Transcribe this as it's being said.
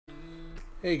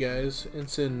Hey guys,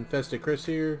 it's Infestedchris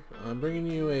here. I'm bringing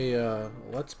you a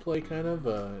let's play kind of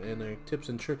and a tips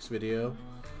and tricks video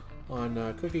on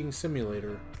Cooking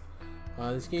Simulator.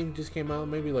 This game just came out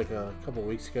maybe like a couple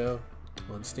weeks ago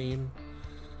on Steam.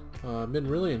 I've been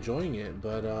really enjoying it,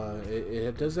 but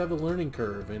it does have a learning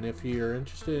curve, and if you're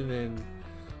interested in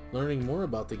learning more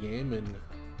about the game and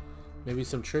maybe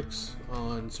some tricks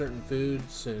on certain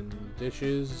foods and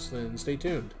dishes, then stay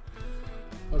tuned.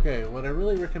 Okay, what I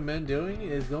really recommend doing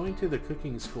is going to the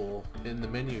cooking school in the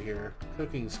menu here,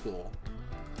 cooking school.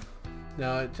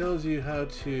 Now it tells you how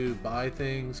to buy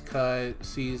things, cut,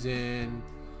 season.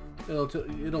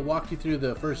 It'll walk you through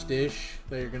the first dish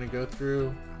that you're going to go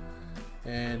through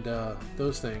and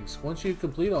those things. Once you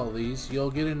complete all these,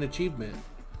 you'll get an achievement.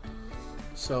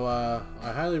 So I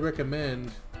highly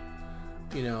recommend,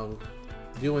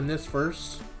 doing this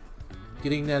first,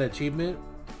 getting that achievement,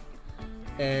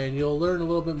 and you'll learn a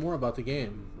little bit more about the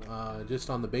game, just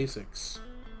on the basics.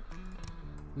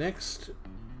 Next,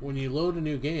 when you load a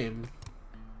new game,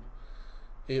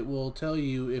 it will tell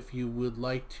you if you would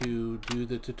like to do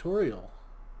the tutorial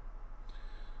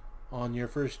on your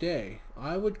first day.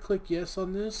 I would click yes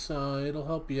on this. It'll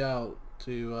help you out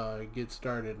to get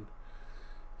started,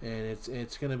 and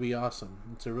it's gonna be awesome.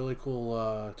 It's a really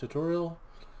cool tutorial,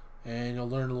 and you'll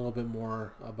learn a little bit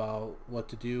more about what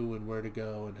to do and where to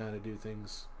go and how to do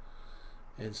things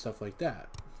and stuff like that.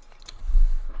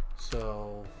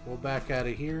 So we'll back out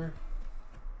of here,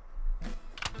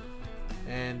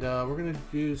 and we're gonna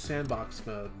do sandbox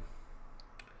mode,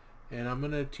 and I'm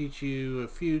gonna teach you a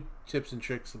few tips and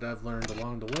tricks that I've learned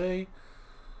along the way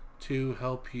to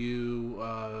help you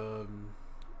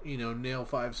nail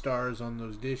 5 stars on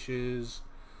those dishes,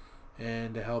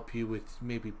 and to help you with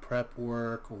maybe prep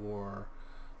work, or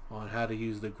on how to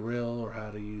use the grill, or how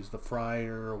to use the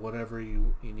fryer, or whatever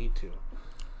you need to.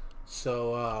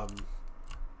 So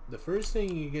the first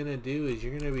thing you're gonna do is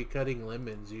you're gonna be cutting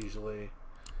lemons usually,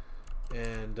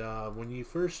 and when you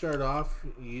first start off,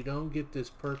 you don't get this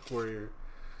perk where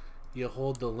you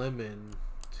hold the lemon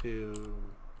to.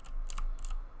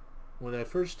 What I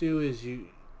first do is you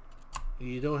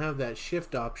don't have that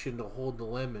shift option to hold the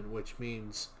lemon, which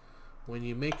means when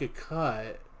you make a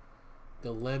cut,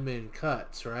 the lemon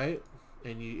cuts, right?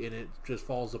 And it just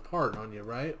falls apart on you,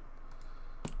 right?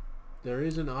 There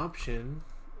is an option,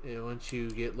 once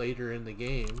you get later in the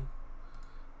game,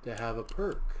 to have a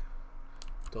perk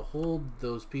to hold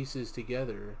those pieces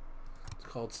together. It's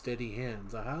called steady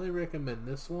hands. I highly recommend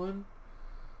this one,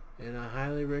 and I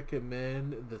highly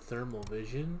recommend the thermal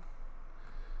vision.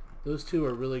 Those two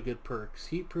are really good perks.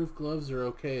 Heat-proof gloves are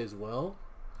okay as well.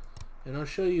 And I'll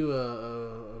show you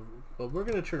but we're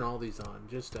going to turn all these on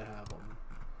just to have them.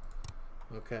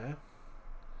 Okay?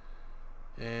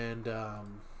 And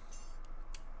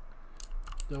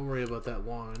don't worry about that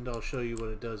wand. I'll show you what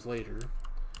it does later.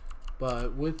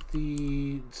 But with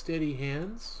the steady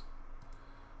hands,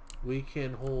 we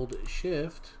can hold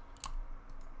shift.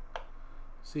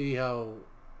 See how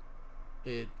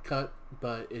it cut,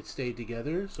 but it stayed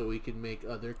together, so we can make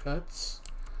other cuts.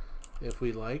 If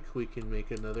we like, we can make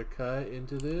another cut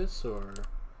into this, or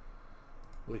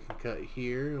we can cut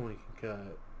here, and we can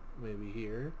cut maybe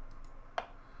here.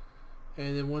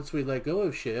 And then once we let go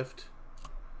of shift,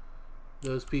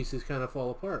 those pieces kind of fall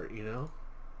apart, and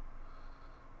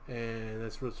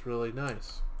that's what's really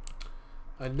nice.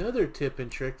 Another tip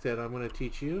and trick that I'm going to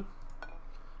teach you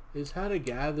is how to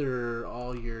gather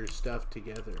all your stuff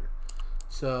together.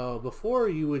 So before,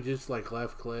 you would just like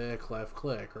left click,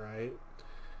 right?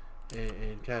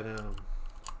 And kind of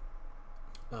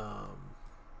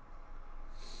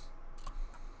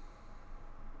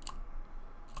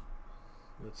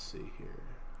let's see here.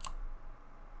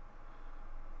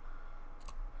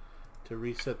 To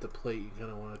reset the plate, you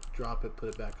kind of want to drop it, put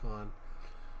it back on.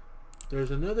 There's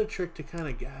another trick to kind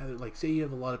of gather, like say you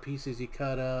have a lot of pieces you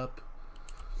cut up.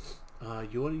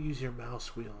 You want to use your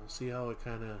mouse wheel. See how it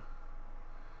kind of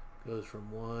goes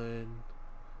from one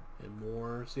and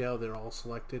more. See how they're all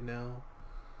selected now?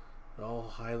 They're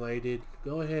all highlighted.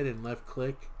 Go ahead and left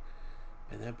click,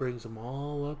 and that brings them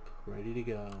all up, ready to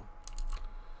go.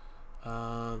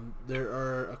 There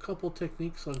are a couple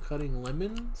techniques on cutting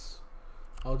lemons.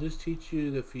 I'll just teach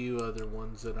you the few other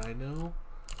ones that I know.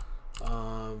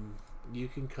 You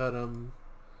can cut them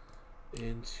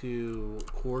into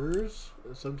quarters.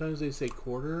 Sometimes they say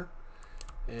quarter,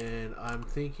 and I'm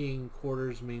thinking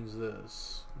quarters means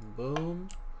this. Boom.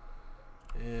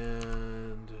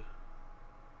 And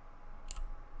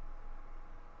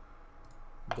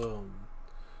boom.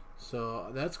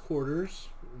 So that's quarters.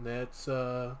 That's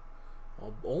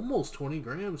almost 20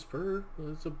 grams per.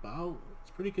 It's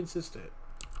pretty consistent.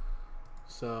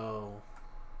 So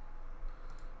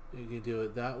you can do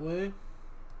it that way.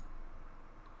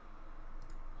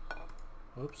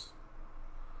 Oops.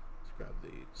 Let's grab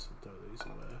these and throw these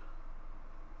away.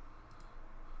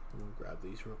 We'll grab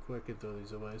these real quick and throw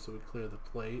these away so we clear the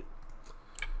plate.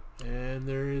 And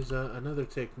there is another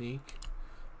technique.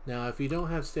 Now, if you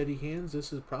don't have steady hands,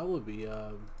 this is probably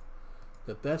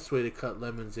the best way to cut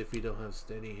lemons if you don't have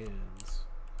steady hands.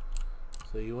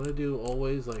 So you want to do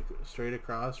always like straight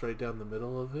across, right down the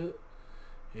middle of it.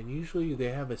 And usually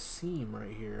they have a seam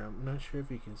right here. I'm not sure if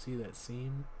you can see that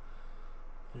seam.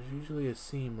 There's usually a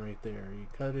seam right there. You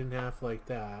cut it in half like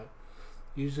that.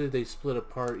 Usually they split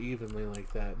apart evenly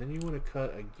like that. Then you want to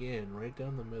cut again right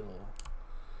down the middle.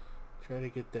 Try to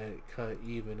get that cut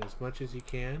even as much as you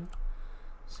can.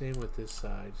 Same with this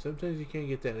side. Sometimes you can't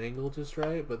get that angle just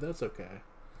right, but that's okay.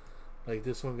 Like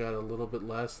this one got a little bit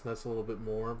less, and that's a little bit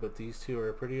more, but these two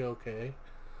are pretty okay.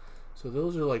 So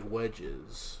those are like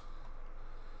wedges.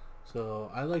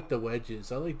 So I like the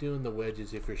wedges. I like doing the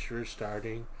wedges if you're sure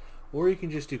starting. Or you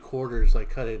can just do quarters, like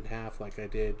cut it in half like I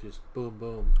did, just boom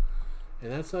boom.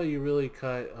 And that's how you really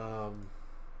cut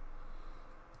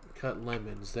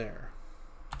lemons there.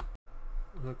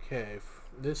 Okay,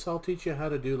 this I'll teach you how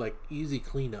to do like easy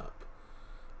cleanup.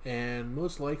 And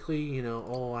most likely, you know,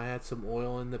 oh, I had some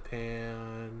oil in the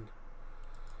pan.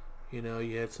 You know,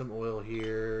 you had some oil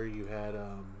here, you had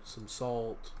some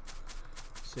salt.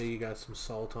 Say you got some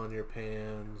salt on your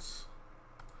pans.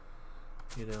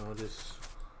 You know, just,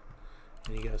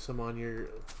 and you got some on your,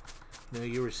 you know,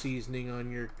 you were seasoning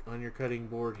on your cutting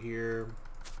board here.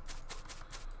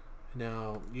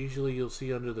 Now, usually you'll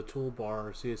see under the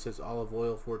toolbar, see it says olive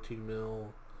oil 14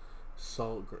 mil,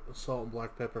 salt and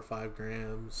black pepper 5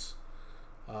 grams.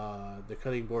 The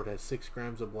cutting board has 6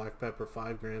 grams of black pepper,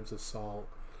 5 grams of salt.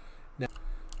 Now,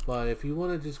 but if you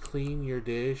want to just clean your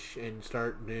dish and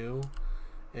start new,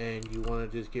 and you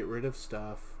want to just get rid of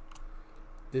stuff,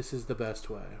 this is the best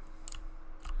way.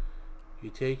 You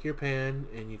take your pan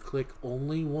and you click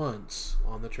only once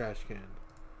on the trash can.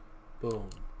 Boom.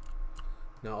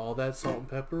 Now all that salt and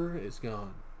pepper is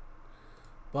gone.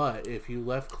 But if you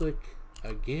left click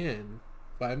again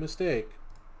by mistake,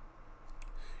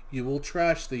 you will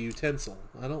trash the utensil.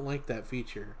 I don't like that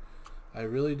feature. I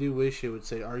really do wish it would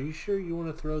say, are you sure you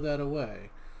want to throw that away?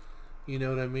 You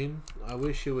know what I mean? I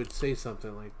wish it would say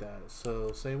something like that.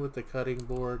 So same with the cutting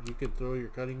board. You could throw your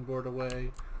cutting board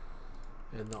away,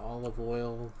 and the olive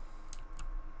oil.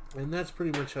 And that's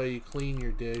pretty much how you clean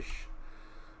your dish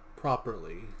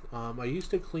properly. I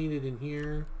used to clean it in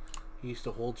here. I used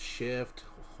to hold shift,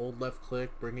 hold left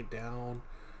click, bring it down,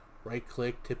 right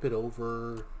click, tip it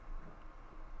over.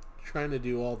 Trying to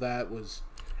do all that was,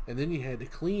 and then you had to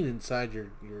clean inside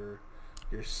your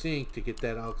sink to get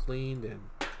that all cleaned, and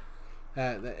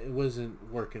that it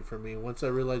wasn't working for me. Once I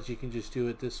realized you can just do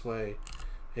it this way,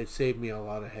 it saved me a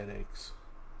lot of headaches.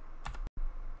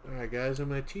 Alright guys, I'm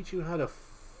going to teach you how to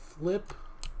flip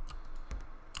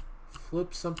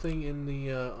something in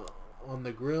the on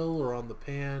the grill or on the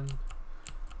pan.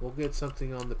 We'll get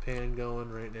something on the pan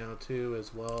going right now too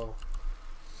as well.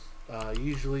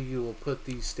 Usually you will put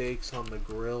these steaks on the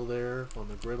grill there, on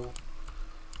the griddle,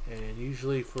 and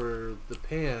usually for the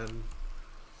pan,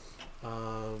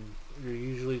 you're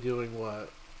usually doing what?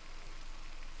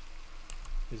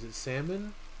 Is it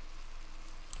salmon?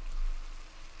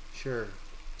 Sure,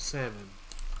 salmon.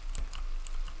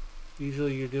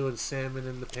 Usually you're doing salmon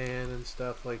in the pan and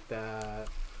stuff like that.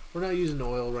 We're not using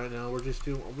oil right now. We're just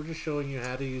showing you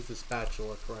how to use the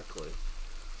spatula correctly.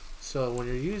 So when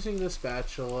you're using the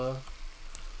spatula,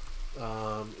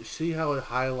 see how it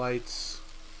highlights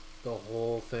the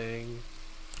whole thing?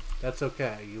 That's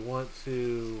okay. You want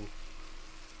to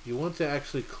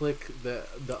actually click the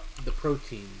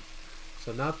protein.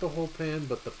 So not the whole pan,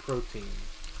 but the protein.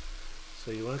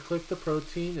 So you want to click the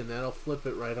protein, and that'll flip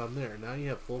it right on there. Now you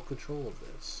have full control of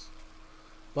this.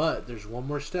 But there's one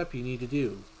more step you need to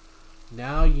do.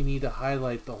 Now you need to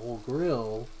highlight the whole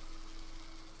grill,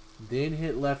 then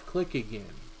hit left click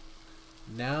again.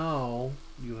 Now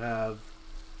you have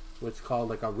what's called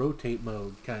like a rotate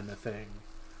mode kind of thing.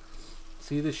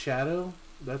 See the shadow?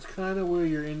 That's kind of where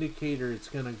your indicator is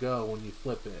going to go when you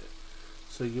flip it.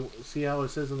 So you see how it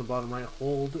says on the bottom right,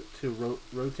 hold to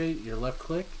rotate your left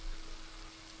click?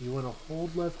 You want to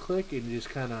hold left click and just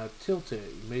kind of tilt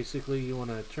it. Basically you want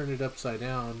to turn it upside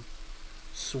down,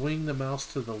 swing the mouse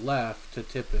to the left to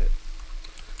tip it.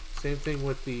 Same thing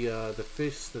with the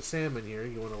fish, the salmon here.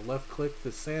 You want to left click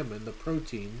the salmon, the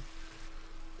protein.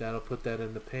 That'll put that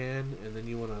in the pan, and then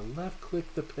you want to left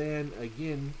click the pan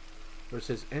again where it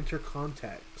says enter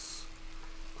contacts.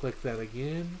 Click that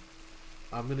again,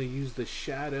 I'm going to use the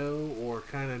shadow or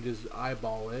kind of just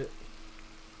eyeball it.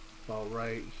 About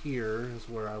right here is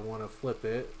where I want to flip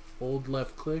it. Hold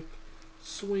left click,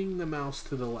 swing the mouse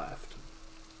to the left.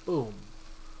 Boom.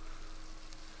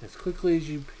 As quickly as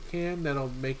you can, that'll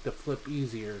make the flip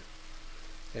easier.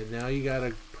 And now you got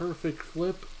a perfect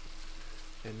flip.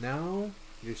 And now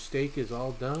your steak is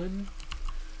all done.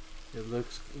 It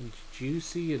looks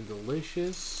juicy and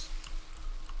delicious.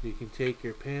 You can take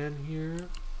your pan here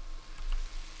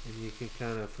and you can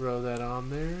kind of throw that on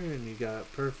there, and you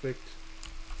got perfect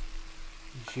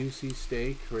juicy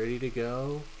steak ready to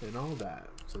go and all that.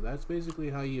 So that's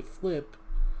basically how you flip.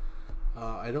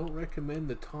 I don't recommend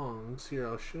the tongs. Here,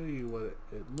 I'll show you what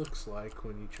it looks like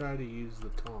when you try to use the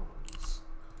tongs.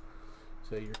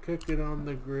 So you're cooking on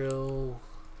the grill,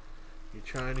 you're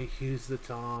trying to use the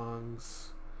tongs.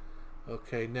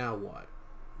 Okay, now what?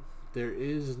 There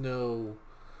is no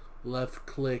left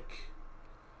click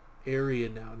area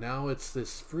now. Now it's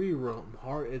this free roam.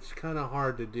 It's kind of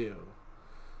hard to do.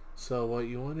 So what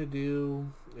you want to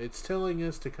do, it's telling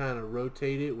us to kind of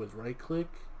rotate it with right click,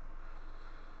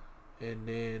 and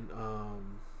then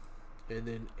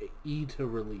E to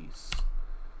release.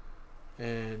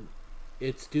 And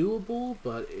it's doable,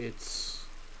 but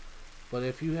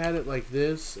if you had it like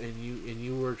this and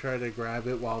you were trying to grab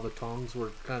it while the tongs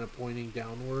were kind of pointing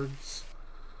downwards,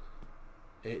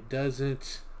 it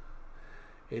doesn't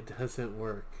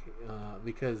work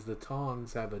because the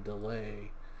tongs have a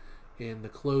delay in the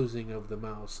closing of the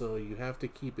mouse. So you have to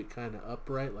keep it kind of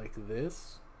upright like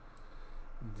this.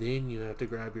 Then you have to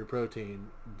grab your protein.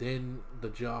 Then the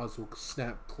jaws will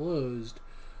snap closed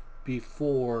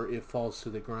before it falls to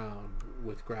the ground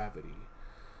with gravity.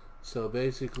 So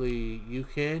basically you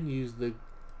can use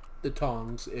the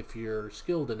tongs if you're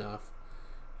skilled enough.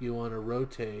 You want to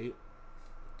rotate,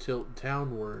 tilt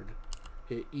downward,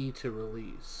 hit E to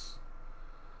release.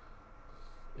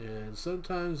 And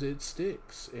sometimes it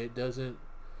sticks. It doesn't.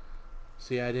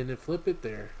 See, I didn't flip it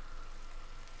there.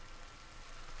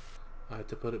 I have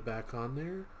to put it back on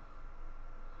there.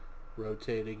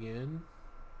 Rotate again.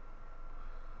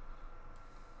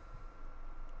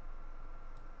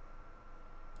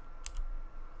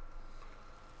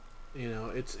 You know,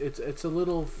 it's a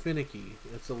little finicky.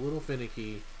 It's a little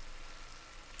finicky.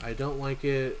 I don't like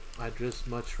it. I'd just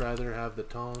much rather have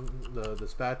the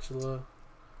spatula.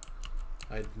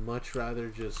 I'd much rather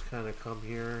just kind of come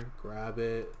here, grab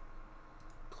it,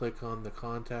 click on the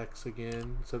contacts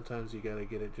again. Sometimes you gotta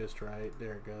get it just right.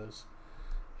 There it goes.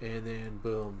 And then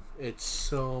boom. It's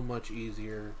so much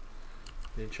easier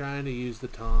than trying to use the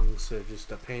tongs. They're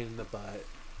just a pain in the butt.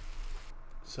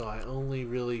 So I only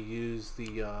really use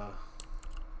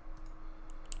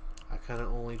I kind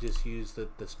of only just use the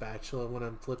spatula when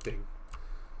I'm flipping.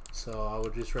 So I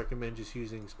would just recommend just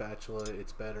using spatula.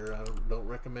 It's better. I don't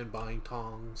recommend buying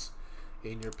tongs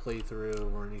in your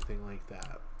playthrough or anything like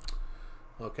that.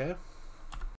 Okay?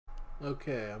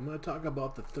 Okay, I'm going to talk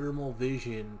about the thermal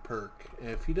vision perk.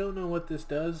 If you don't know what this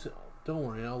does, don't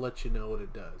worry, I'll let you know what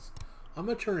it does. I'm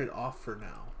going to turn it off for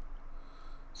now.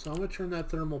 So I'm going to turn that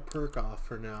thermal perk off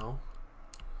for now.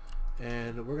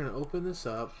 And we're going to open this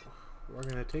up. We're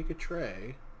going to take a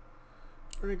tray.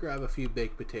 We're going to grab a few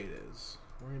baked potatoes.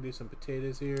 We're going to do some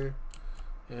potatoes here.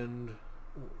 And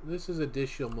this is a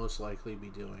dish you'll most likely be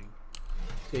doing.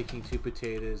 Taking 2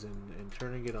 potatoes and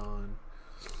turning it on.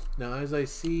 Now as I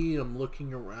see, I'm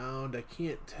looking around. I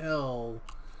can't tell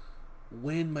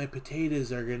when my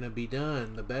potatoes are going to be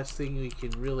done. The best thing we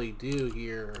can really do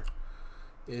here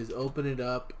is open it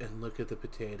up and look at the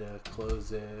potato,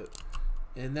 close it,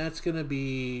 and that's going to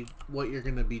be what you're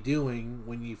going to be doing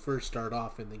when you first start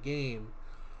off in the game.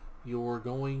 You're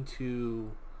going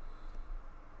to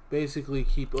basically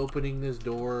keep opening this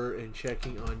door and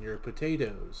checking on your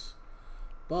potatoes.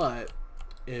 But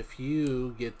if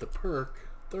you get the perk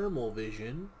thermal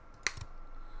vision,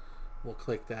 we'll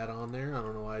click that on there. I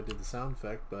don't know why I did the sound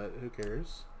effect, but who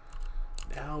cares.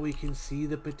 Now we can see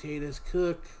the potatoes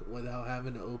cook without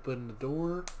having to open the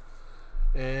door.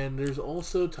 And there's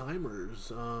also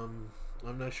timers. I'm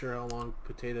not sure how long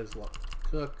potatoes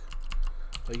cook.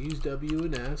 I use W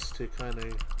and S to kind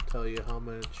of tell you how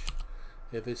much.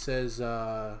 If it says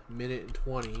minute and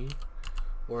 20,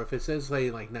 or if it says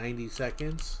like 90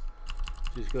 seconds,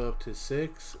 just go up to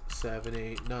 6, 7,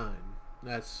 8, 9.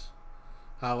 That's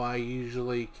how I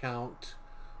usually count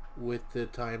with the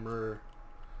timer.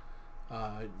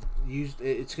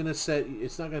 It's gonna set.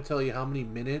 It's not gonna tell you how many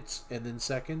minutes and then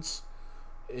seconds.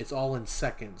 It's all in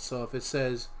seconds. So if it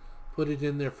says put it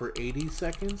in there for 80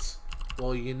 seconds,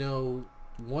 well, you know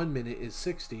 1 minute is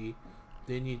 60.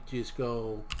 Then you just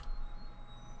go,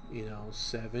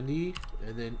 70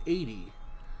 and then 80.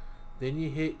 then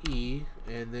you hit E,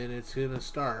 and then it's gonna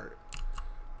start.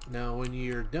 Now when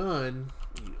you're done,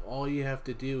 all you have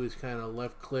to do is kind of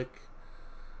left click.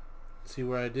 See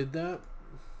where I did that?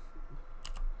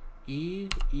 E,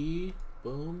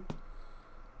 boom.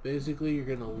 Basically you're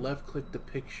gonna left click the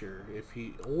picture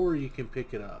or you can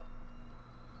pick it up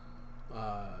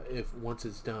if once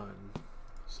it's done.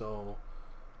 So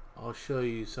I'll show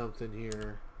you something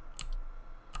here.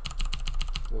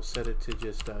 We'll set it to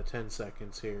just 10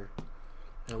 seconds here,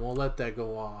 and we'll let that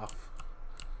go off,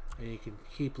 and you can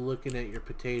keep looking at your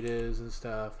potatoes and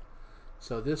stuff.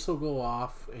 So this will go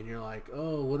off and you're like,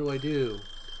 oh, what do I do?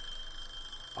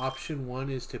 Option 1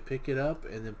 is to pick it up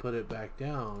and then put it back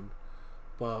down,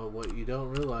 but what you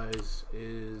don't realize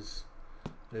is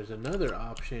there's another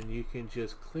option. You can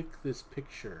just click this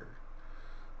picture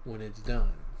when it's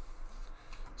done.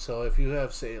 So if you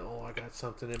have, say, oh, I got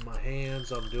something in my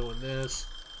hands, I'm doing this,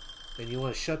 and you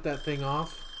want to shut that thing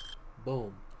off,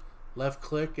 boom, left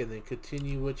click and then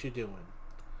continue what you're doing.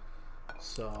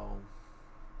 So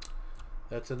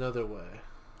that's another way.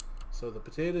 So the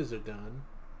potatoes are done.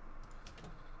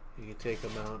 You can take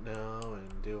them out now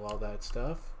and do all that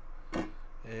stuff,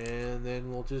 and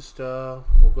then we'll just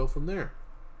we'll go from there.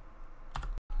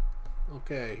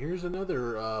 Okay, here's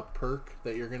another perk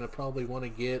that you're gonna probably want to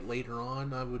get later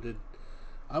on. I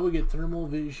would get thermal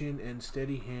vision and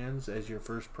steady hands as your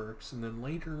first perks, and then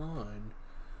later on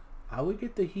I would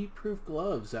get the heat-proof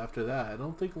gloves after that. I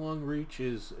don't think long reach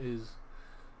is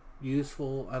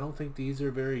useful. I don't think these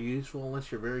are very useful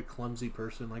unless you're a very clumsy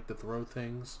person, like to throw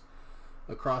things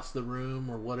across the room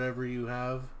or whatever you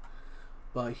have.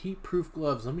 But heat-proof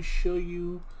gloves, let me show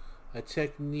you a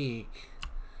technique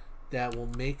that will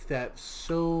make that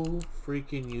so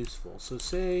freaking useful. So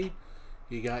say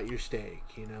you got your steak,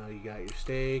 you got your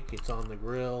steak, it's on the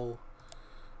grill,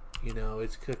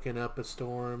 it's cooking up a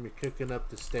storm, you're cooking up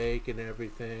the steak and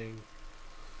everything,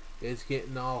 it's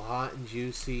getting all hot and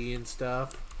juicy and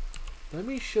stuff. Let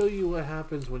me show you what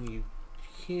happens when you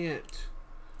can't,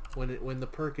 when the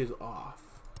perk is off.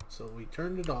 So we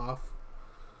turned it off.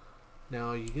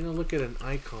 Now you're gonna look at an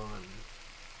icon.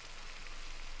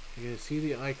 You're going to see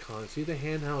the icon. See the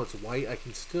hand, how it's white? I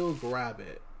can still grab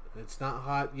it. It's not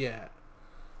hot yet.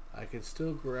 I can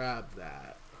still grab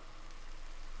that.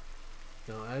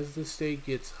 Now as the steak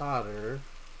gets hotter,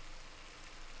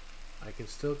 I can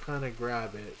still kind of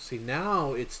grab it. See,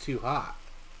 now it's too hot.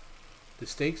 The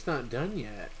steak's not done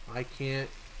yet. I cannot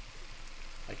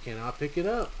pick it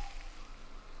up.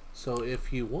 So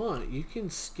if you want, you can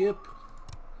skip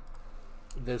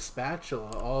the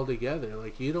spatula altogether.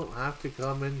 Like, you don't have to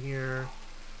come in here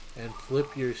and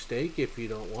flip your steak if you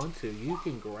don't want to. You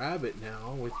can grab it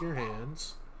now with your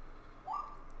hands,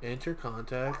 enter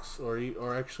contacts, or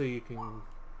actually you can,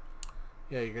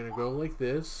 yeah, you're gonna go like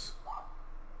this.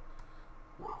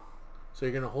 So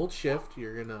you're gonna hold shift,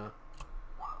 you're gonna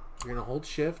hold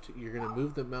shift, you're gonna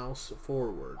move the mouse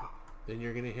forward, then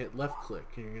you're gonna hit left click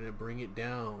and you're gonna bring it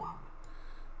down.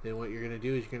 Then what you're gonna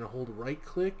do is you're gonna hold right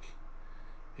click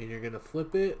and you're gonna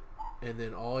flip it, and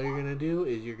then all you're gonna do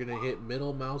is you're gonna hit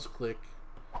middle mouse click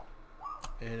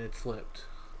and it's flipped.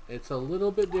 It's a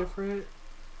little bit different.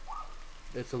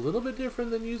 It's a little bit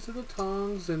different than using the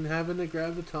tongs and having to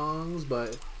grab the tongs,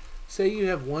 but say you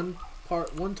have one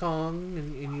tong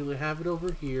and you have it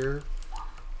over here,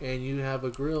 and you have a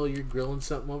grill, you're grilling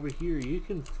something over here, you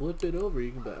can flip it over.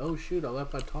 You can be like, oh shoot, I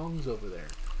left my tongs over there.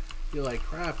 You're like,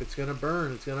 crap, it's gonna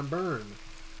burn, it's gonna burn.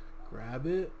 Grab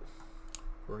it,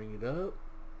 bring it up,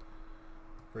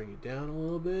 bring it down a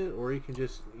little bit, or you can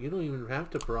just, you don't even have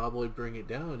to probably bring it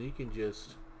down, you can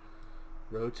just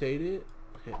rotate it,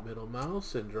 hit middle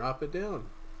mouse and drop it down.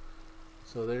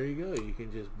 So there you go, you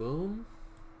can just boom,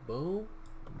 boom,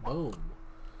 boom.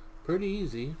 Pretty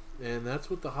easy, and that's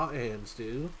what the hot hands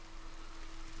do.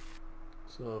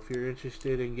 So if you're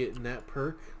interested in getting that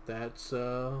perk, that's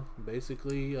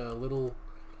basically a little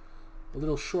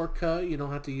shortcut. You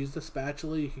don't have to use the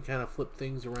spatula. You can kind of flip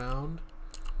things around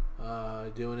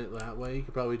doing it that way. You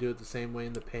could probably do it the same way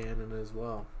in the pan and as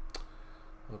well.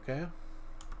 Okay,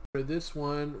 for this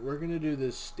one we're gonna do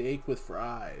this steak with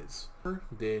fries.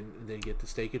 Then get the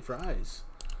steak and fries.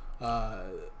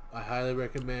 I highly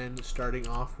recommend starting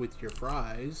off with your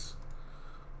fries.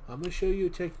 I'm going to show you a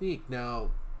technique.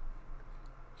 Now,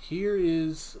 here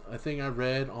is a thing I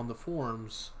read on the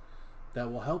forums that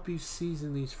will help you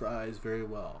season these fries very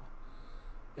well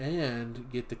and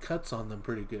get the cuts on them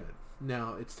pretty good.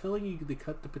 Now, it's telling you to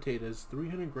cut the potatoes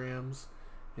 300 grams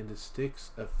into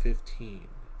sticks of 15.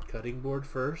 Cutting board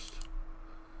first,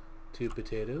 2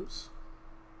 potatoes.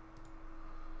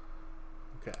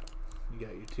 Okay, you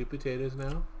got your 2 potatoes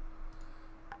now.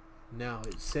 Now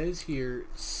it says here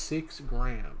 6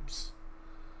 grams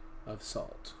of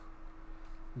salt.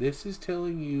 This is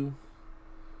telling you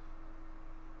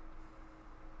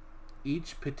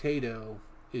each potato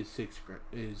is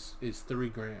 3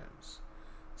 grams.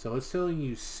 So it's telling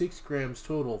you 6 grams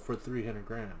total for 300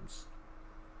 grams.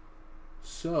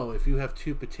 So if you have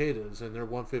 2 potatoes and they're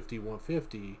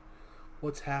 150,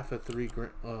 what's half of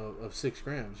 6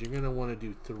 grams? You're going to want to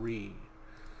do 3.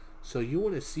 So you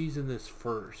want to season this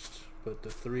first. Put the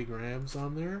 3 grams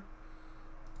on there.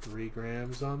 3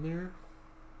 grams on there.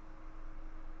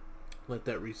 Let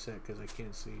that reset because I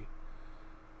can't see.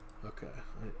 Okay.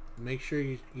 Make sure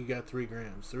you got 3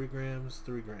 grams. 3 grams,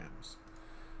 3 grams.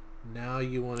 Now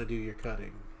you want to do your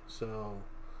cutting. So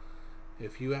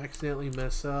if you accidentally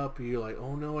mess up, you're like,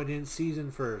 oh no, I didn't season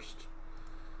first.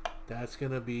 That's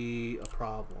going to be a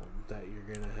problem that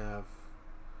you're going to have.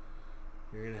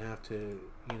 You're going to have to,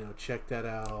 check that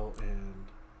out, and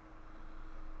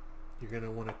you're going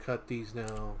to want to cut these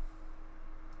now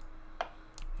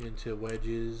into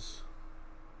wedges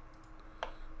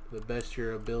to the best of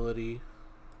your ability.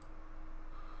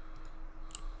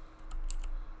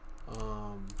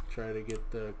 Try to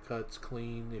get the cuts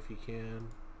clean if you can.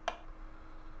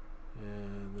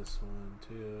 And this one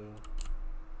too.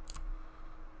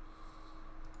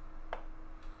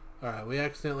 Alright, we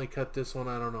accidentally cut this one.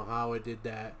 I don't know how it did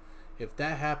that. If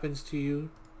that happens to you,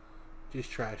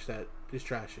 just trash that. Just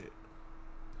trash it.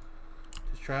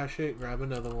 Just trash it. Grab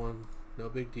another one. No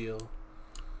big deal.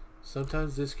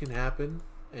 Sometimes this can happen,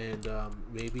 and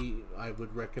maybe I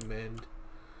would recommend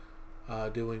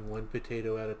doing 1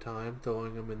 potato at a time,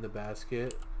 throwing them in the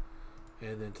basket,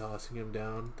 and then tossing them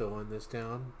down, throwing this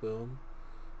down. Boom.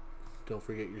 Don't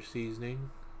forget your seasoning.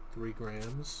 3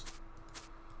 grams.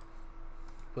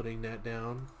 Putting that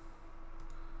down,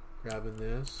 grabbing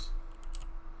this,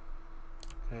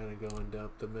 kind of going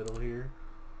up the middle here.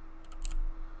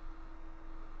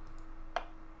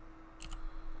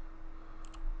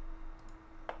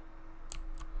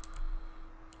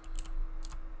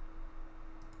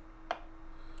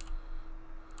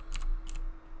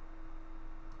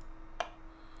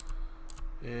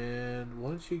 And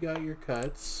once you got your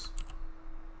cuts,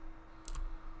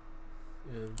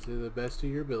 and to the best of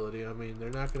your ability, I mean, they're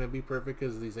not going to be perfect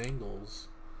because of these angles.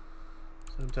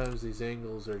 Sometimes these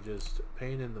angles are just a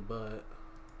pain in the butt.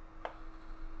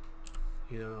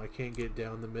 I can't get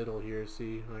down the middle here,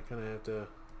 see? I kind of have to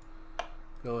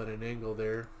go at an angle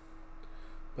there.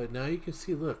 But now you can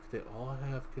see, look, they all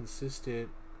have consistent,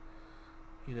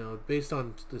 based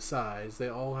on the size, they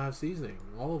all have seasoning.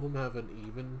 All of them have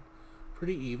an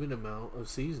pretty even amount of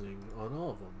seasoning on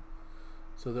all of them.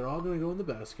 So they're all going to go in the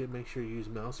basket. Make sure you use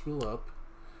mouse wheel up.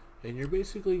 And you're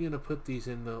basically going to put these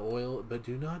in the oil, but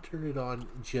do not turn it on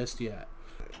just yet.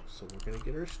 Okay, so we're going to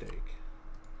get our steak.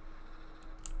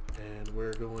 And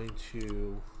we're going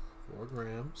to 4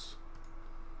 grams.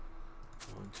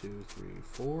 1, 2, 3,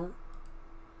 4.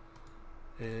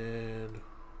 And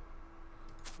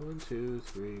 1, 2,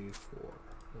 3, 4.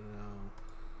 Now,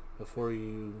 before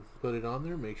you put it on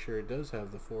there, make sure it does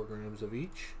have the 4 grams of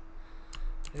each.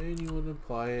 And you want to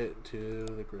apply it to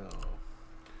the grill.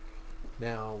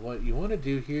 Now what you want to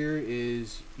do here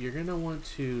is you're going to want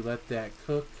to let that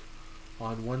cook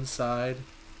on one side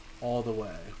all the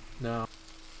way. Now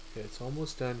okay, it's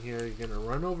almost done here. You're going to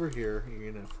run over here.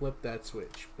 You're going to flip that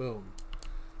switch. Boom.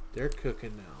 They're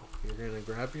cooking now. You're going to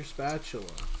grab your spatula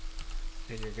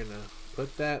and you're going to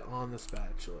put that on the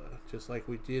spatula just like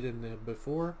we did in the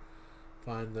before.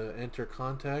 Find the enter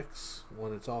contacts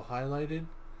when it's all highlighted.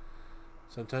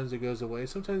 Sometimes it goes away.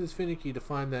 Sometimes it's finicky to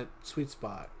find that sweet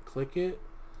spot. Click it,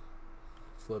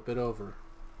 flip it over.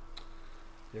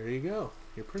 There you go.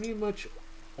 You're pretty much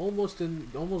almost done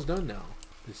now.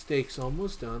 The steak's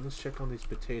almost done. Let's check on these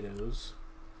potatoes.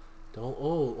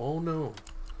 Oh no.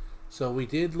 So we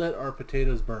did let our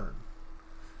potatoes burn.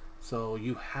 So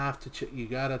you have to check. You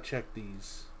gotta check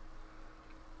these.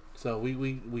 So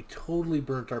we totally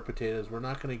burnt our potatoes. We're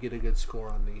not gonna get a good score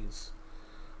on these.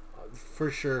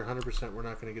 For sure, 100%, we're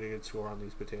not going to get a good score on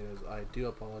these potatoes. I do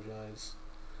apologize.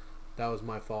 That was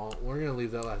my fault. We're going to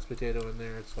leave that last potato in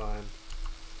there. It's fine.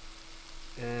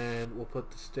 And we'll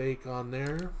put the steak on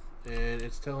there. And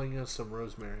it's telling us some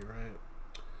rosemary, right?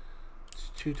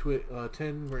 It's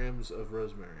 10 grams of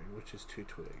rosemary, which is 2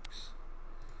 twigs.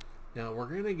 Now, we're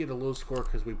going to get a low score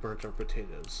because we burnt our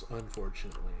potatoes,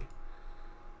 unfortunately.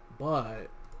 But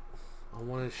I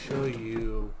want to show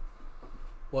you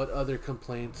what other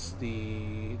complaints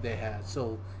they had.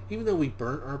 So even though we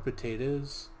burnt our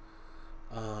potatoes,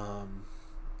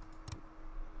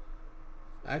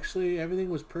 actually everything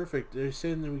was perfect. They're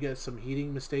saying that we got some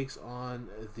heating mistakes on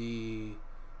the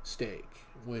steak,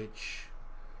 which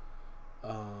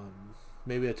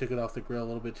maybe I took it off the grill a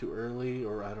little bit too early,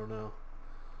 or I don't know.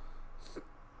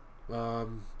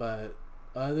 But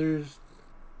others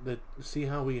that see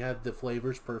how we had the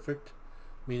flavors perfect,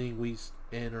 meaning we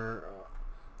and our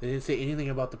they didn't say anything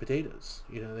about the potatoes.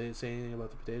 You know, they didn't say anything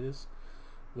about the potatoes.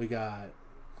 We got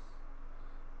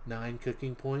 9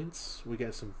 cooking points. We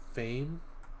got some fame.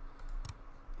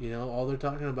 You know, all they're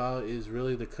talking about is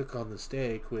really the cook on the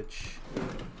steak, which,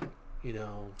 you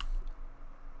know,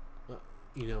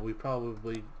 we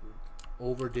probably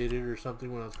overdid it or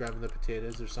something when I was grabbing the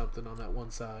potatoes or something on that one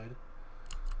side.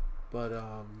 But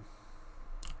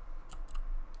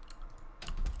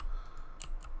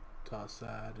toss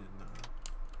that and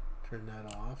turn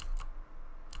that off.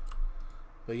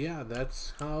 But yeah,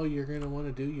 that's how you're going to want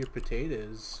to do your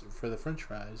potatoes for the french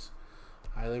fries.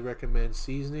 Highly recommend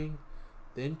seasoning,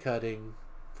 then cutting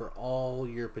for all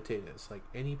your potatoes. Like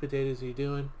any potatoes you're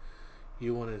doing,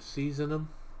 you want to season them.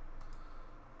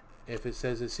 If it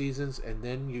says it seasons, and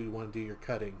then you want to do your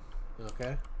cutting.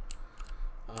 Okay?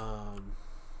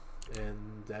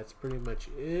 And that's pretty much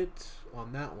it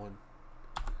on that one.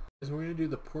 We're going to do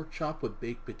the pork chop with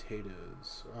baked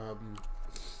potatoes.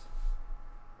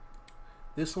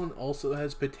 This one also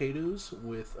has potatoes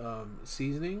with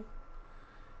seasoning,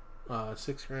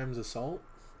 6 grams of salt.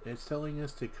 It's telling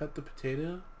us to cut the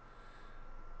potato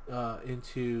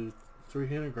into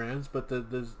 300 grams, but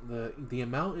the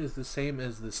amount is the same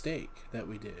as the steak that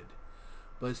we did,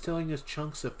 but it's telling us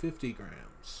chunks of 50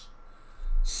 grams.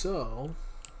 So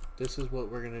this is what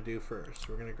we're going to do first.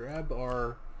 We're going to grab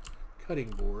our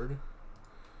cutting board.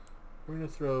 We're going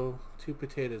to throw 2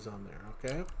 potatoes on there,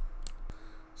 okay?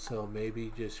 So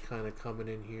maybe just kind of coming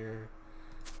in here,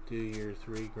 do your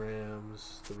 3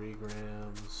 grams,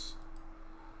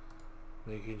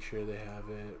 making sure they have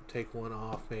it. Take one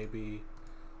off, maybe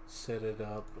set it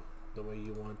up the way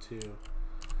you want to,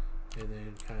 and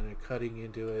then kind of cutting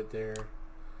into it there.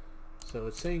 So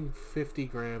it's saying 50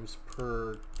 grams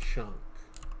per chunk.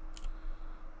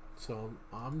 So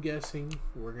I'm guessing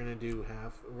we're gonna do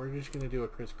half. We're just gonna do a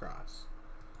crisscross,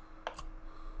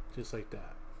 just like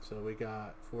that. So we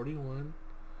got 41,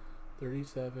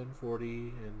 37, 40,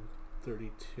 and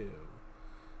 32.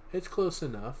 It's close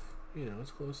enough, you know, it's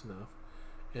close enough.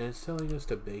 And it's telling us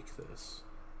to bake this.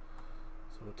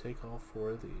 So we'll take all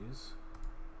 4 of these,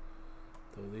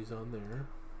 throw these on there,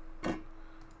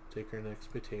 take our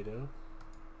next potato.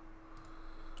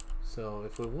 So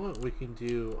if we want, we can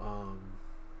do,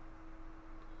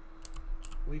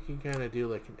 we can kind of do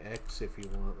like an X if you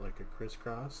want, like a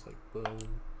crisscross, like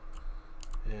boom,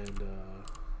 and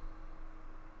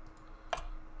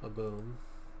a boom.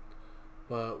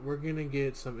 But we're gonna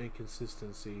get some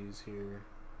inconsistencies here.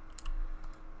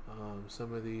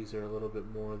 Some of these are a little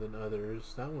bit more than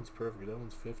others. That one's perfect. That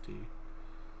one's 50.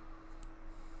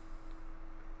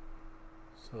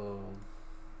 So,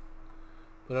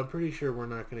 but I'm pretty sure we're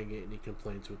not going to get any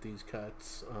complaints with these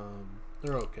cuts.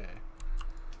 They're okay.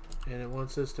 And it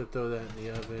wants us to throw that in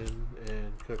the oven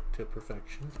and cook to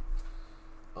perfection.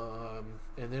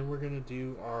 And then we're going to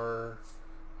do our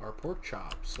pork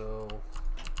chop. So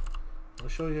I'll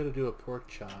show you how to do a pork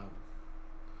chop.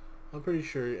 I'm pretty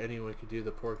sure anyone could do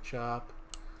the pork chop,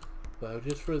 but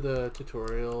just for the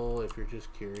tutorial, if you're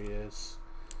just curious,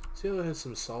 see how it has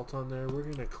some salt on there? We're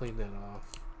going to clean that off,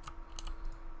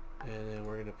 and then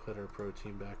we're going to put our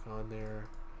protein back on there,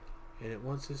 and it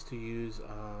wants us to use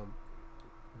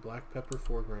black pepper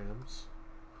 4 grams,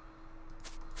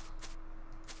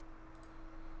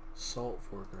 salt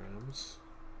 4 grams,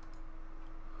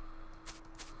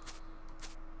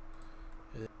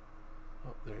 and then,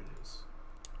 oh, there it is.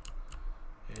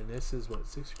 And this is what,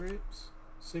 6 grams?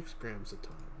 6 grams a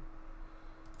time.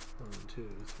 1, 2,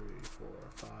 3, 4,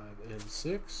 5, and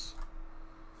 6.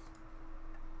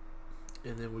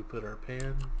 And then we put our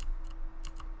pan.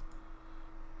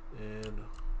 And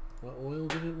what oil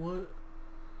did it want?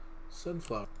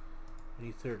 Sunflower. We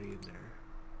need 30 in there.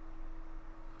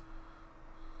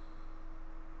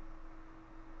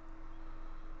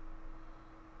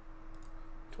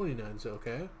 $29's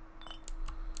okay.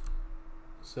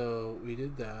 So we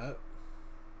did that.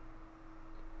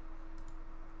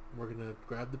 We're gonna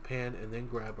grab the pan and then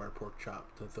grab our pork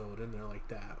chop to throw it in there like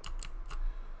that.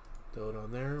 Throw it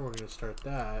on there. We're gonna start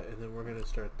that, and then we're gonna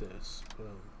start this.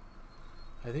 Boom.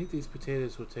 I think these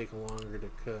potatoes will take longer to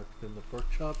cook than the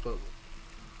pork chop, but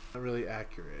not really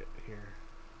accurate here.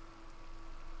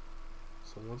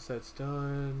 So once that's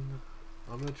done,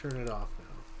 I'm gonna turn it off now.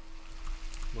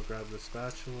 I'm gonna grab the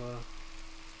spatula.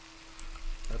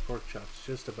 That pork chop's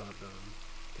just about done.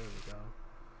 There we go.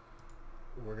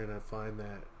 We're gonna find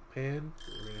that pan.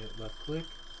 We're gonna hit left click.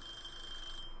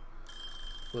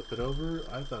 Flip it over.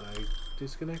 I thought I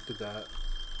disconnected that.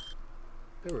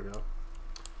 There we go.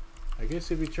 I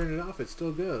guess if you turn it off, it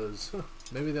still goes.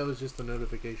 Maybe that was just a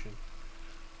notification.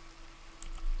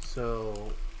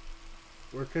 So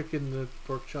we're cooking the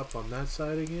pork chop on that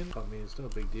side again. I mean, it's no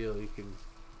big deal. You can.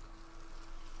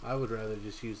 I would rather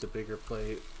just use the bigger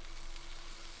plate.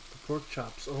 The pork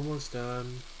chop's almost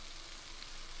done.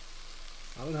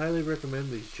 I would highly recommend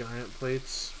these giant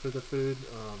plates for the food.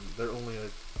 They're only a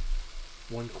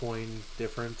 1 coin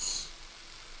difference,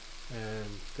 and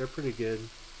they're pretty good.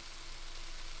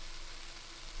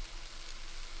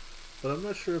 But I'm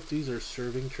not sure if these are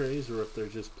serving trays or if they're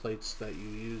just plates that you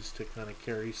use to kind of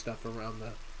carry stuff around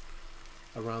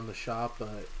the shop.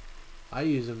 But I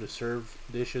use them to serve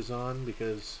dishes on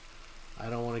because I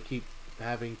don't want to keep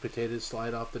having potatoes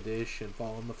slide off the dish and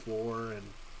fall on the floor and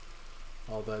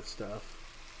all that stuff.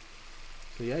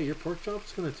 So yeah, your pork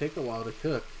chop's going to take a while to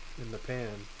cook in the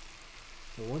pan.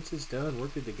 But once it's done, we're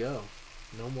good to go.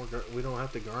 No more. We don't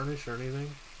have to garnish or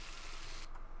anything.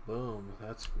 Boom.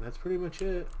 That's pretty much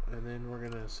it. And then we're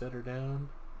gonna set her down.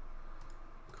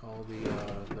 Call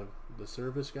the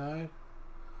service guy.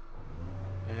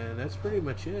 And that's pretty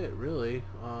much it, really.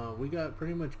 We got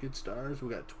pretty much good stars. We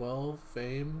got 12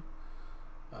 fame,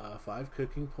 5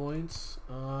 cooking points.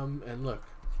 And look,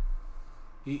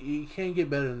 you can't get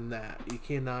better than that. You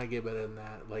cannot get better than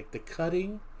that. Like, the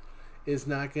cutting is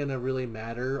not gonna really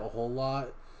matter a whole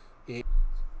lot.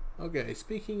 Okay,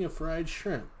 speaking of fried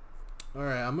shrimp.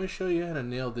 Alright, I'm going to show you how to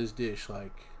nail this dish.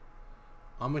 Like,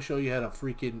 I'm going to show you how to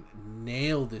freaking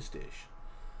nail this dish.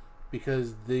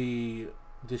 Because the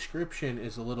description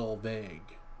is a little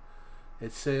vague.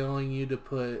 It's telling you to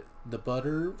put the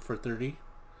butter for 30,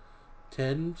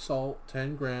 10 salt,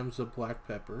 10 grams of black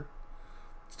pepper.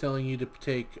 It's telling you to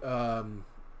take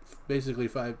basically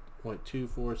 5.2,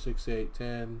 4, 6, 8,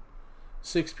 10,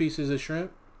 6 pieces of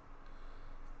shrimp.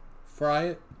 Fry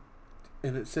it.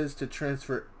 And it says to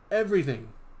transfer everything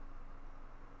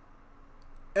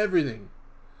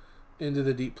into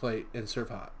the deep plate and serve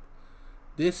hot.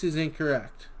 This is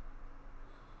incorrect.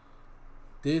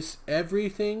 This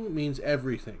everything means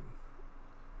everything.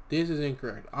 This is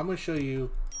incorrect. I'm going to show you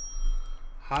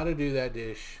how to do that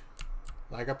dish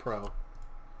like a pro.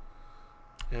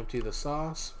 Empty the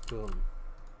sauce. Boom.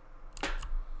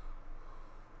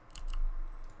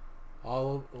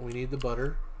 We need the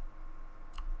butter.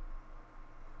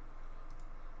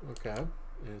 Okay,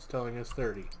 and it's telling us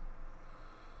 30.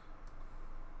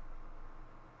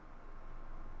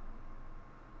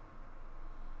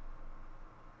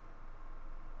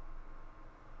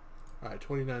 Alright,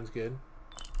 29 is good.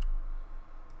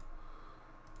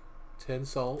 10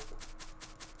 salt.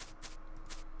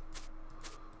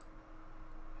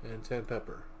 And 10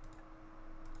 pepper.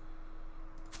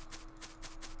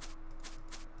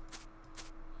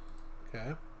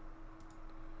 Okay.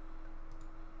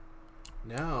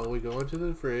 Now we go into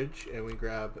the fridge and we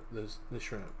grab the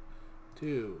shrimp.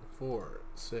 2, 4,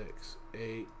 6,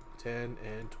 8, 10,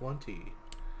 and 20.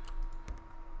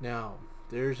 Now,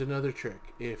 there's another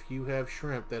trick. If you have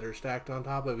shrimp that are stacked on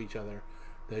top of each other,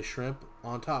 the shrimp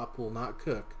on top will not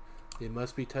cook. They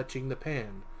must be touching the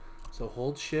pan. So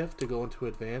hold shift to go into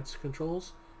advanced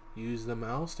controls. Use the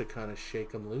mouse to kind of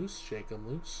shake them loose. Shake them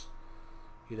loose.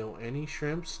 You don't want any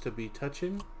shrimps to be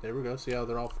touching. There we go. See how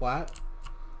they're all flat?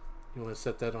 You want to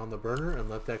set that on the burner and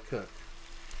let that cook.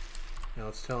 Now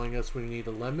it's telling us we need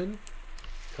a lemon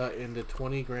cut into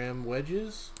 20-gram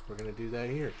wedges. We're going to do that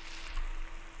here.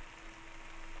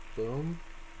 Boom.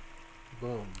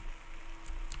 Boom.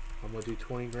 I'm going to do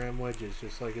 20-gram wedges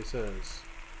just like it says.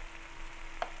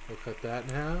 We'll cut that in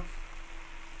half.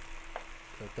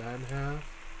 Cut that in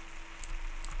half.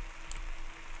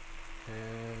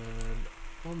 And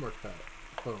one more cut.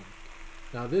 Boom.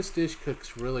 Now this dish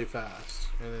cooks really fast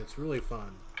and it's really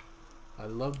fun. I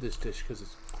love this dish because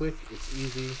it's quick, it's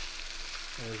easy,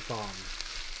 and it's bomb.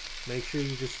 Make sure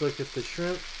you just look at the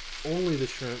shrimp, only the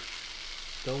shrimp.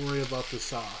 Don't worry about the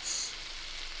sauce.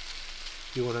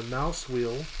 You want a mouse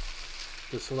wheel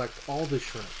to select all the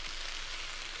shrimp.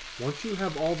 Once you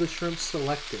have all the shrimp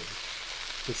selected,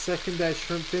 the second that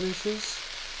shrimp finishes,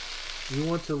 you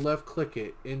want to left click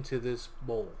it into this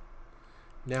bowl.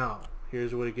 Now,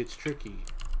 here's where it gets tricky.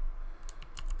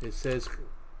 It says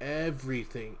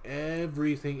everything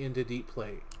into deep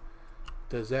plate.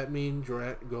 Does that mean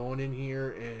going in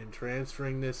here and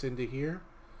transferring this into here?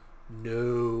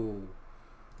 No.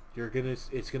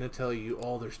 It's gonna tell you,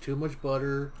 oh, there's too much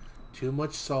butter, too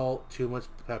much salt, too much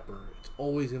pepper. It's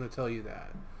always gonna tell you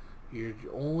that. You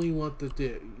only want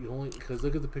because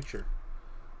look at the picture.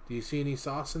 Do you see any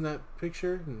sauce in that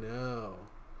picture? No.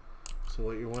 So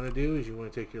what you want to do is you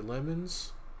want to take your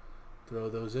lemons, Throw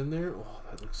those in there. Oh,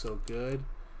 that looks so good.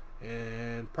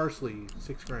 And parsley,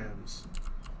 6 grams.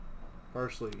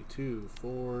 Parsley, 2,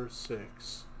 4,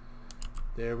 6.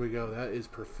 There we go. That is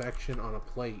perfection on a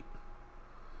plate.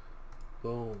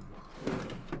 Boom.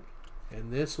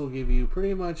 And this will give you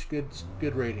pretty much good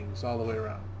ratings all the way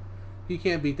around. You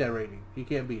can't beat that rating. You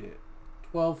can't beat it.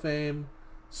 12 fame,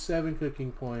 7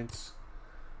 cooking points.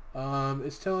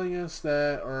 It's telling us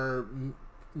that our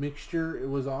mixture, it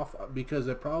was off because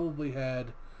it probably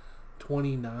had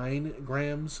 29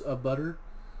 grams of butter.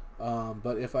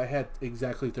 But if I had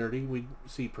exactly 30, we'd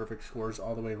see perfect scores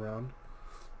all the way around.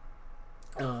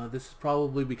 This is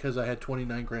probably because I had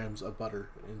 29 grams of butter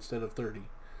instead of 30.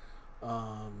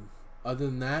 Other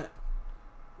than that,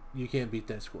 you can't beat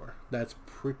that score. That's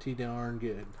pretty darn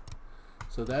good.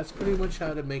 So that's pretty much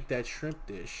how to make that shrimp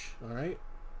dish. Alright?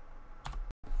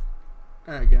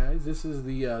 Alright guys, this is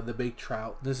the baked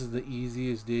trout. This is the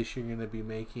easiest dish you're going to be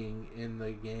making in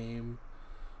the game.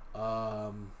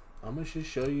 I'm going to just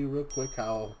show you real quick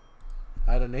how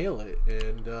to nail it.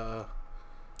 And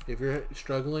if you're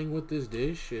struggling with this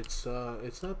dish, it's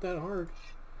not that hard.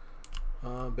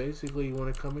 Basically, you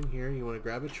want to come in here, you want to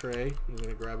grab a tray, you want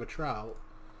to grab a trout.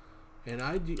 And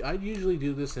I'd usually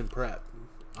do this in prep.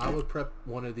 I would prep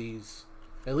one of these,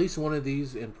 at least one of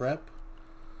these in prep.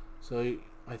 So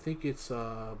I think it's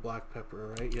black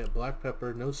pepper, right? Yeah, black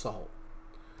pepper, no salt.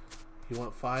 You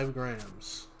want 5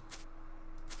 grams.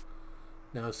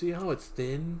 Now see how it's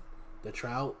thin, the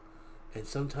trout, and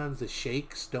sometimes the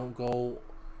shakes don't go,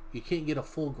 you can't get a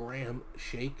full gram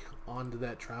shake onto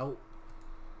that trout.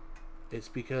 It's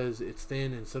because it's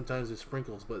thin and sometimes it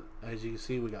sprinkles, but as you can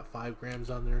see, we got 5 grams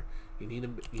on there. You need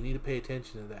to pay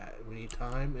attention to that. We need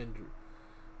time. And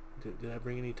did I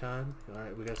bring any time? All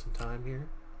right, we got some time here.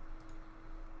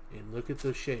 And look at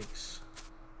those shakes.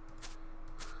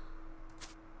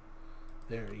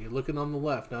 There, you're looking on the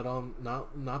left,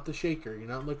 not the shaker. You're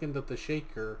not looking at the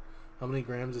shaker, how many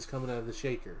grams is coming out of the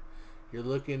shaker. You're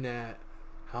looking at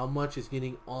how much is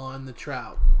getting on the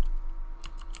trout.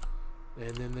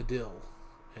 And then the dill.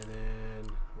 And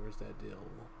then, where's that dill?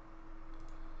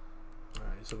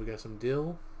 Alright, so we got some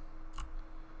dill.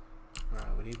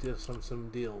 Alright, we need some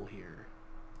dill here.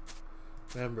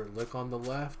 Remember, look on the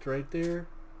left right there.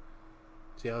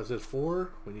 See how it says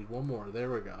 4? We need 1 more.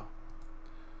 There we go.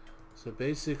 So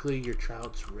basically, your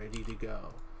trout's ready to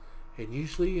go. And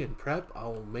usually in prep, I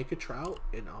will make a trout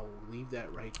and I'll leave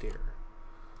that right there.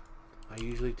 I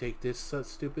usually take this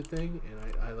stupid thing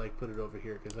and I like put it over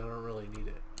here because I don't really need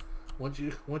it. Once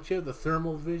you have the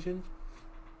thermal vision,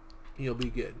 you'll be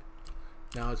good.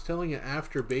 Now it's telling you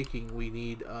after baking we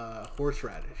need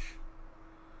horseradish.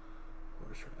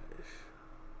 Horseradish.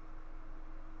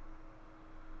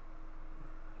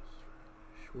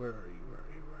 Where are you?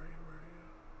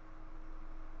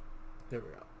 There we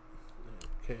go.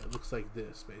 Okay, it looks like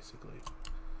this basically.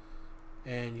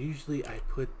 And usually I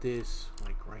put this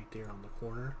like right there on the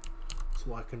corner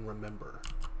so I can remember.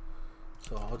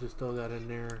 So I'll just throw that in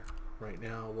there right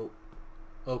now. Well,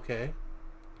 okay.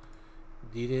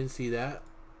 You didn't see that?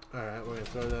 Alright, we're gonna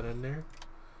throw that in there.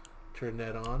 Turn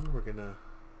that on. We're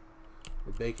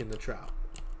baking the trout.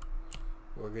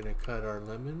 We're gonna cut our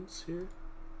lemons here.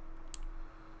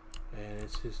 And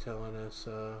it's just telling us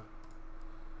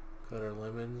cut our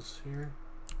lemons here.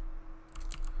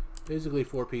 Basically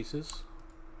 4 pieces.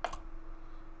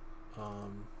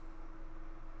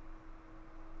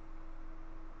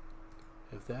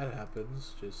 If that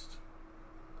happens, just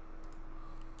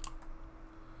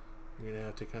you're gonna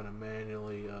have to kind of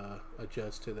manually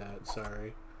adjust to that.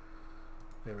 Sorry.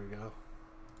 There we go.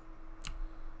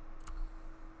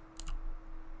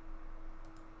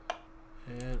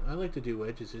 And I like to do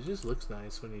wedges. It just looks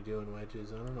nice when you're doing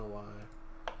wedges. I don't know why.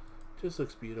 It just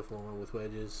looks beautiful with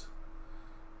wedges.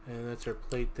 And that's our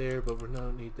plate there, but we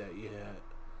don't need that yet.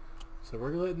 So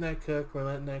we're letting that cook. We're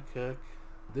letting that cook.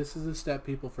 This is a step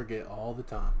people forget all the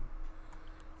time.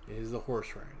 It is the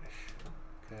horseradish.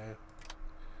 Okay.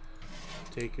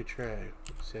 Take your tray.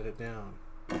 Set it down.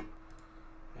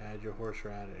 Add your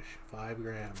horseradish. 5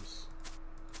 grams.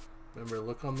 Remember,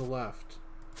 look on the left.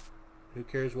 Who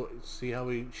cares what? See how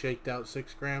we shaked out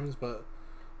 6 grams, but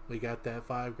we got that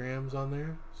 5 grams on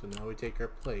there. So now we take our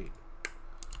plate.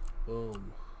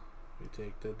 Boom. We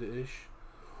take the dish.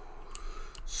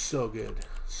 So good.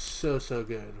 So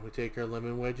good. We take our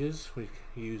lemon wedges. We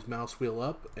use mouse wheel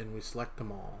up and we select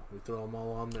them all. We throw them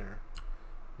all on there.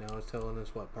 Now it's telling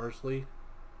us what? Parsley?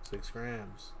 6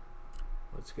 grams.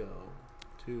 Let's go.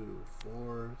 2,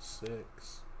 4,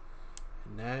 6.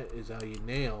 And that is how you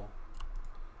nail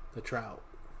the trout.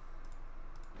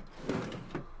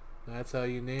 That's how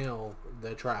you nail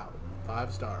the trout.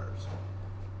 5 stars.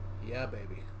 Yeah,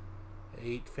 baby.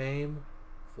 8 fame,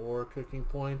 4 cooking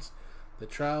points. The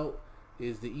trout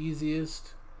is the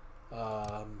easiest.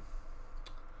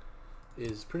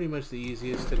 Is pretty much the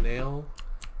easiest to nail,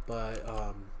 but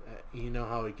you know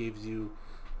how it gives you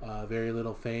very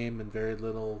little fame and very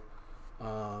little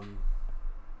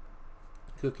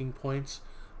cooking points.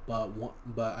 But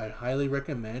I highly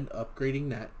recommend upgrading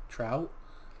that trout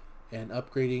and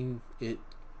upgrading it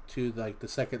to like the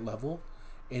 2nd level,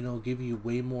 and it'll give you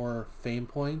way more fame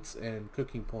points and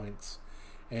cooking points.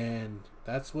 And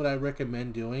that's what I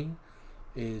recommend doing,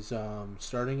 is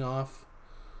starting off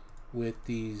with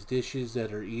these dishes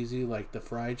that are easy, like the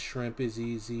fried shrimp is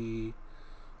easy,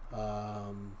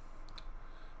 and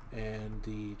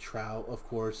the trout of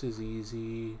course is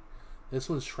easy. This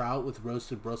one's trout with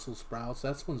roasted Brussels sprouts.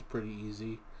 That one's pretty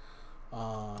easy.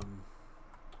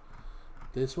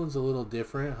 This one's a little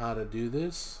different how to do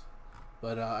this,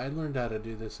 but I learned how to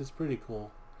do this. It's pretty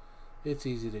cool. It's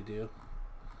easy to do.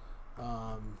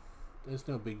 It's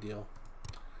no big deal.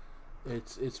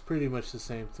 It's pretty much the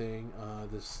same thing.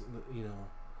 This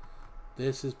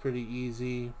is pretty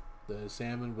easy. The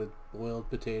salmon with boiled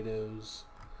potatoes.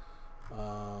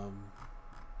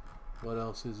 What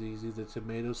else is easy? The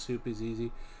tomato soup is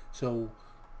easy. So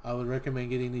I would recommend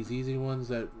getting these easy ones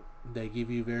that give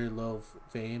you very low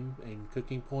fame and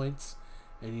cooking points,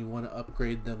 and you want to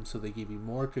upgrade them so they give you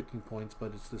more cooking points,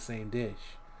 but it's the same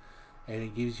dish, and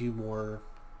it gives you more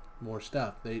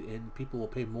stuff. And people will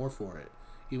pay more for it,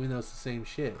 even though it's the same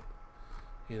shit,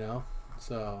 you know.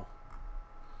 So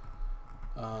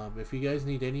if you guys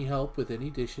need any help with any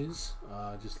dishes,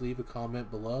 just leave a comment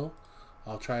below.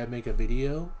 I'll try to make a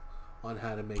video on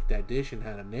how to make that dish and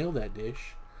how to nail that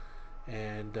dish.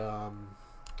 And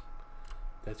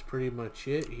that's pretty much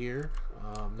it here.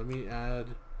 Let me add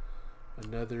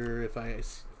another, if I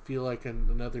feel like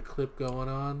another clip going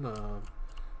on,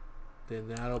 then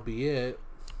that'll be it.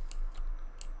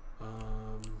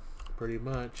 Pretty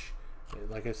much.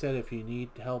 Like I said, if you need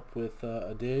help with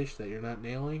a dish that you're not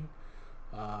nailing,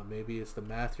 maybe it's the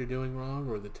math you're doing wrong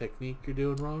or the technique you're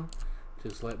doing wrong,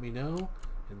 just let me know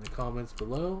in the comments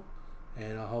below,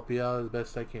 and I'll help you out as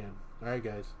best I can. Alright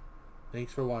guys,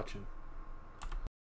 thanks for watching.